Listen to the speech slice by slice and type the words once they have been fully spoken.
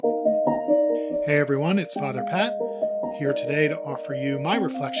Hey everyone, it's Father Pat here today to offer you my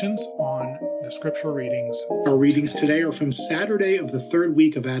reflections on the scripture readings. Our readings today are from Saturday of the third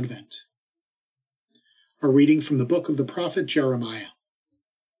week of Advent. Our reading from the book of the prophet Jeremiah.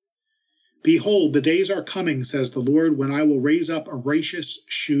 Behold, the days are coming, says the Lord, when I will raise up a righteous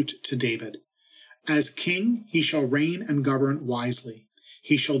shoot to David. As king, he shall reign and govern wisely.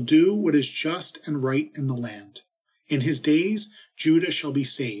 He shall do what is just and right in the land. In his days, Judah shall be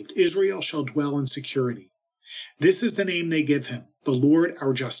saved. Israel shall dwell in security. This is the name they give him, the Lord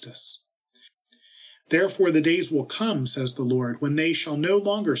our justice. Therefore the days will come, says the Lord, when they shall no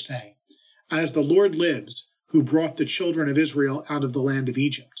longer say, As the Lord lives, who brought the children of Israel out of the land of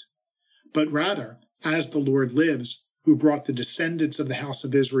Egypt, but rather, As the Lord lives, who brought the descendants of the house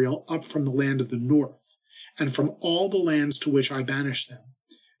of Israel up from the land of the north, and from all the lands to which I banished them.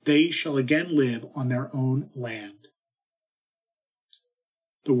 They shall again live on their own land.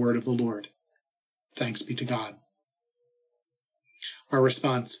 The word of the Lord. Thanks be to God. Our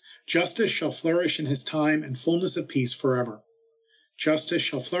response: justice shall flourish in his time and fullness of peace forever. Justice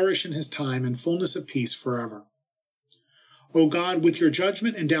shall flourish in his time and fullness of peace forever. O God, with your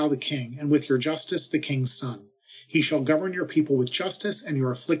judgment endow the king, and with your justice the king's son. He shall govern your people with justice, and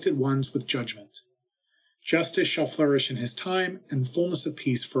your afflicted ones with judgment. Justice shall flourish in his time and fullness of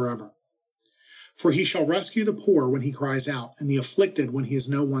peace forever. For he shall rescue the poor when he cries out, and the afflicted when he has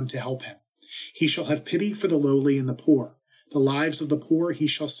no one to help him. He shall have pity for the lowly and the poor. The lives of the poor he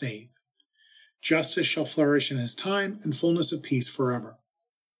shall save. Justice shall flourish in his time, and fullness of peace forever.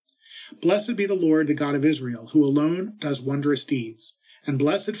 Blessed be the Lord, the God of Israel, who alone does wondrous deeds. And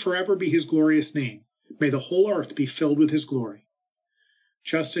blessed forever be his glorious name. May the whole earth be filled with his glory.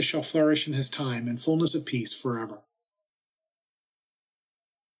 Justice shall flourish in his time, and fullness of peace forever.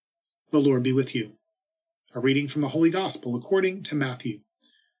 The Lord be with you. A reading from the Holy Gospel according to Matthew.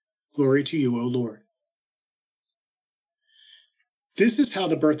 Glory to you, O Lord. This is how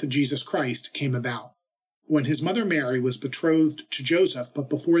the birth of Jesus Christ came about. When his mother Mary was betrothed to Joseph, but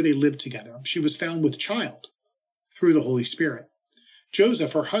before they lived together, she was found with child through the Holy Spirit.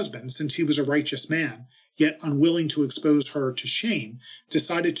 Joseph, her husband, since he was a righteous man, yet unwilling to expose her to shame,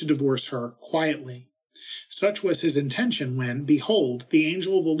 decided to divorce her quietly. Such was his intention when, behold, the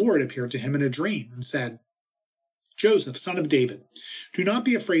angel of the Lord appeared to him in a dream and said, Joseph, son of David, do not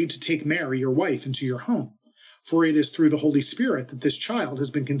be afraid to take Mary, your wife, into your home, for it is through the Holy Spirit that this child has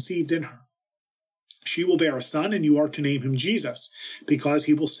been conceived in her. She will bear a son, and you are to name him Jesus, because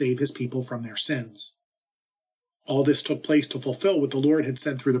he will save his people from their sins. All this took place to fulfill what the Lord had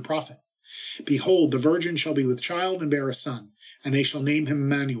said through the prophet. Behold, the virgin shall be with child and bear a son, and they shall name him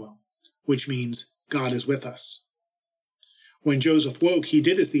Emmanuel, which means God is with us. When Joseph woke, he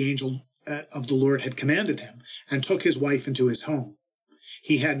did as the angel of the Lord had commanded him, and took his wife into his home.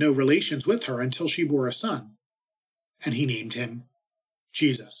 He had no relations with her until she bore a son, and he named him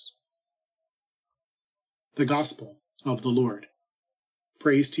Jesus. The Gospel of the Lord.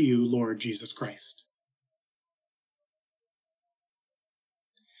 Praise to you, Lord Jesus Christ.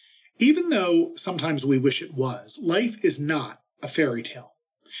 Even though sometimes we wish it was, life is not a fairy tale.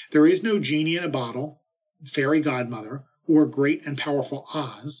 There is no genie in a bottle, fairy godmother, or great and powerful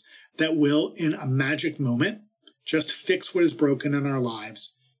Oz that will, in a magic moment, just fix what is broken in our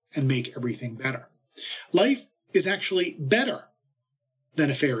lives and make everything better. Life is actually better than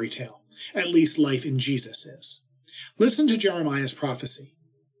a fairy tale. At least life in Jesus is. Listen to Jeremiah's prophecy.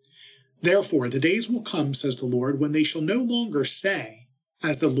 Therefore, the days will come, says the Lord, when they shall no longer say,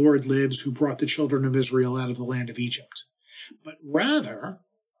 As the Lord lives, who brought the children of Israel out of the land of Egypt, but rather,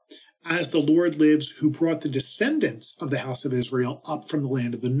 As the Lord lives, who brought the descendants of the house of Israel up from the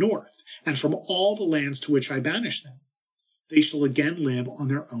land of the north, and from all the lands to which I banished them. They shall again live on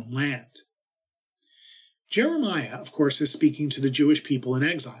their own land. Jeremiah, of course, is speaking to the Jewish people in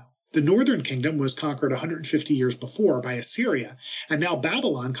exile. The northern kingdom was conquered 150 years before by Assyria, and now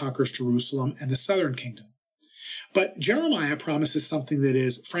Babylon conquers Jerusalem and the southern kingdom. But Jeremiah promises something that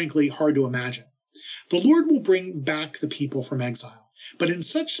is, frankly, hard to imagine. The Lord will bring back the people from exile, but in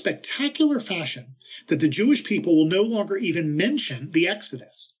such spectacular fashion that the Jewish people will no longer even mention the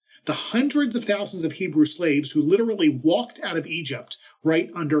Exodus, the hundreds of thousands of Hebrew slaves who literally walked out of Egypt right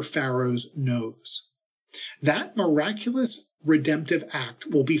under Pharaoh's nose. That miraculous redemptive act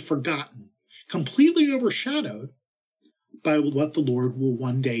will be forgotten, completely overshadowed by what the Lord will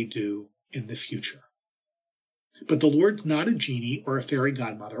one day do in the future. But the Lord's not a genie or a fairy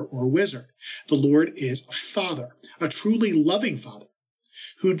godmother or a wizard. The Lord is a father, a truly loving father,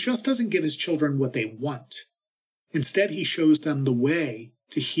 who just doesn't give his children what they want. Instead, he shows them the way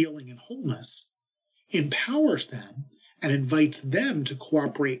to healing and wholeness, empowers them, and invites them to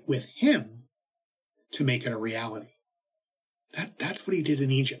cooperate with him to make it a reality. That's what he did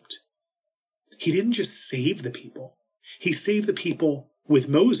in Egypt. He didn't just save the people. He saved the people with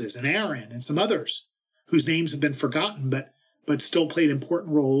Moses and Aaron and some others whose names have been forgotten, but still played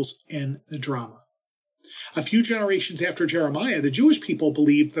important roles in the drama. A few generations after Jeremiah, the Jewish people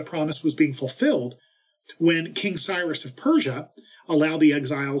believed the promise was being fulfilled when King Cyrus of Persia allowed the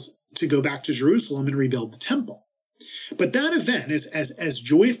exiles to go back to Jerusalem and rebuild the temple. But that event, as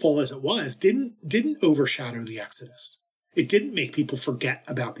joyful as it was, didn't overshadow the Exodus. It didn't make people forget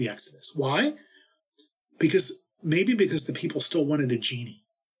about the Exodus. Why? Because the people still wanted a genie.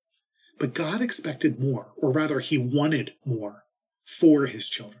 But God expected more, or rather, he wanted more for his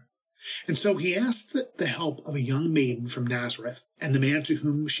children. And so he asked the help of a young maiden from Nazareth and the man to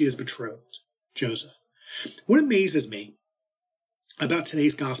whom she is betrothed, Joseph. What amazes me about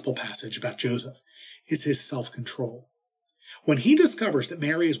today's gospel passage about Joseph is his self-control. When he discovers that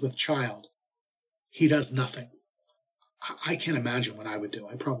Mary is with child, he does nothing. I can't imagine what I would do.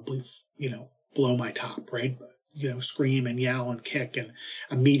 I'd probably, blow my top, right? Scream and yell and kick and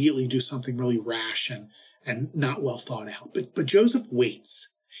immediately do something really rash and not well thought out. But Joseph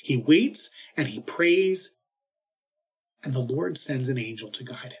waits. He waits and he prays, and the Lord sends an angel to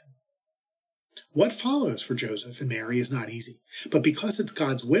guide him. What follows for Joseph and Mary is not easy, but because it's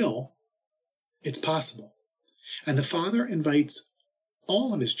God's will, it's possible. And the Father invites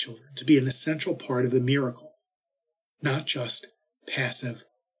all of his children to be an essential part of the miracle, not just passive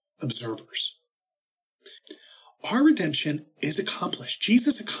observers. Our redemption is accomplished.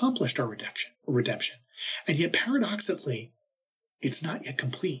 Jesus accomplished our redemption. And yet, paradoxically, it's not yet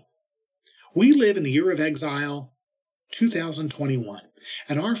complete. We live in the year of exile, 2021,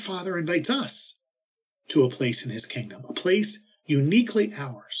 and our Father invites us to a place in his kingdom, a place uniquely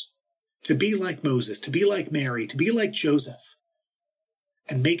ours, to be like Moses, to be like Mary, to be like Joseph,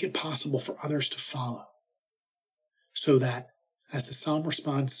 and make it possible for others to follow, so that, as the psalm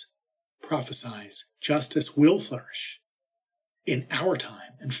response prophesies, justice will flourish in our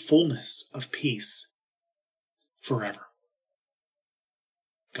time and fullness of peace forever.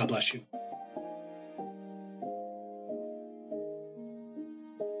 God bless you.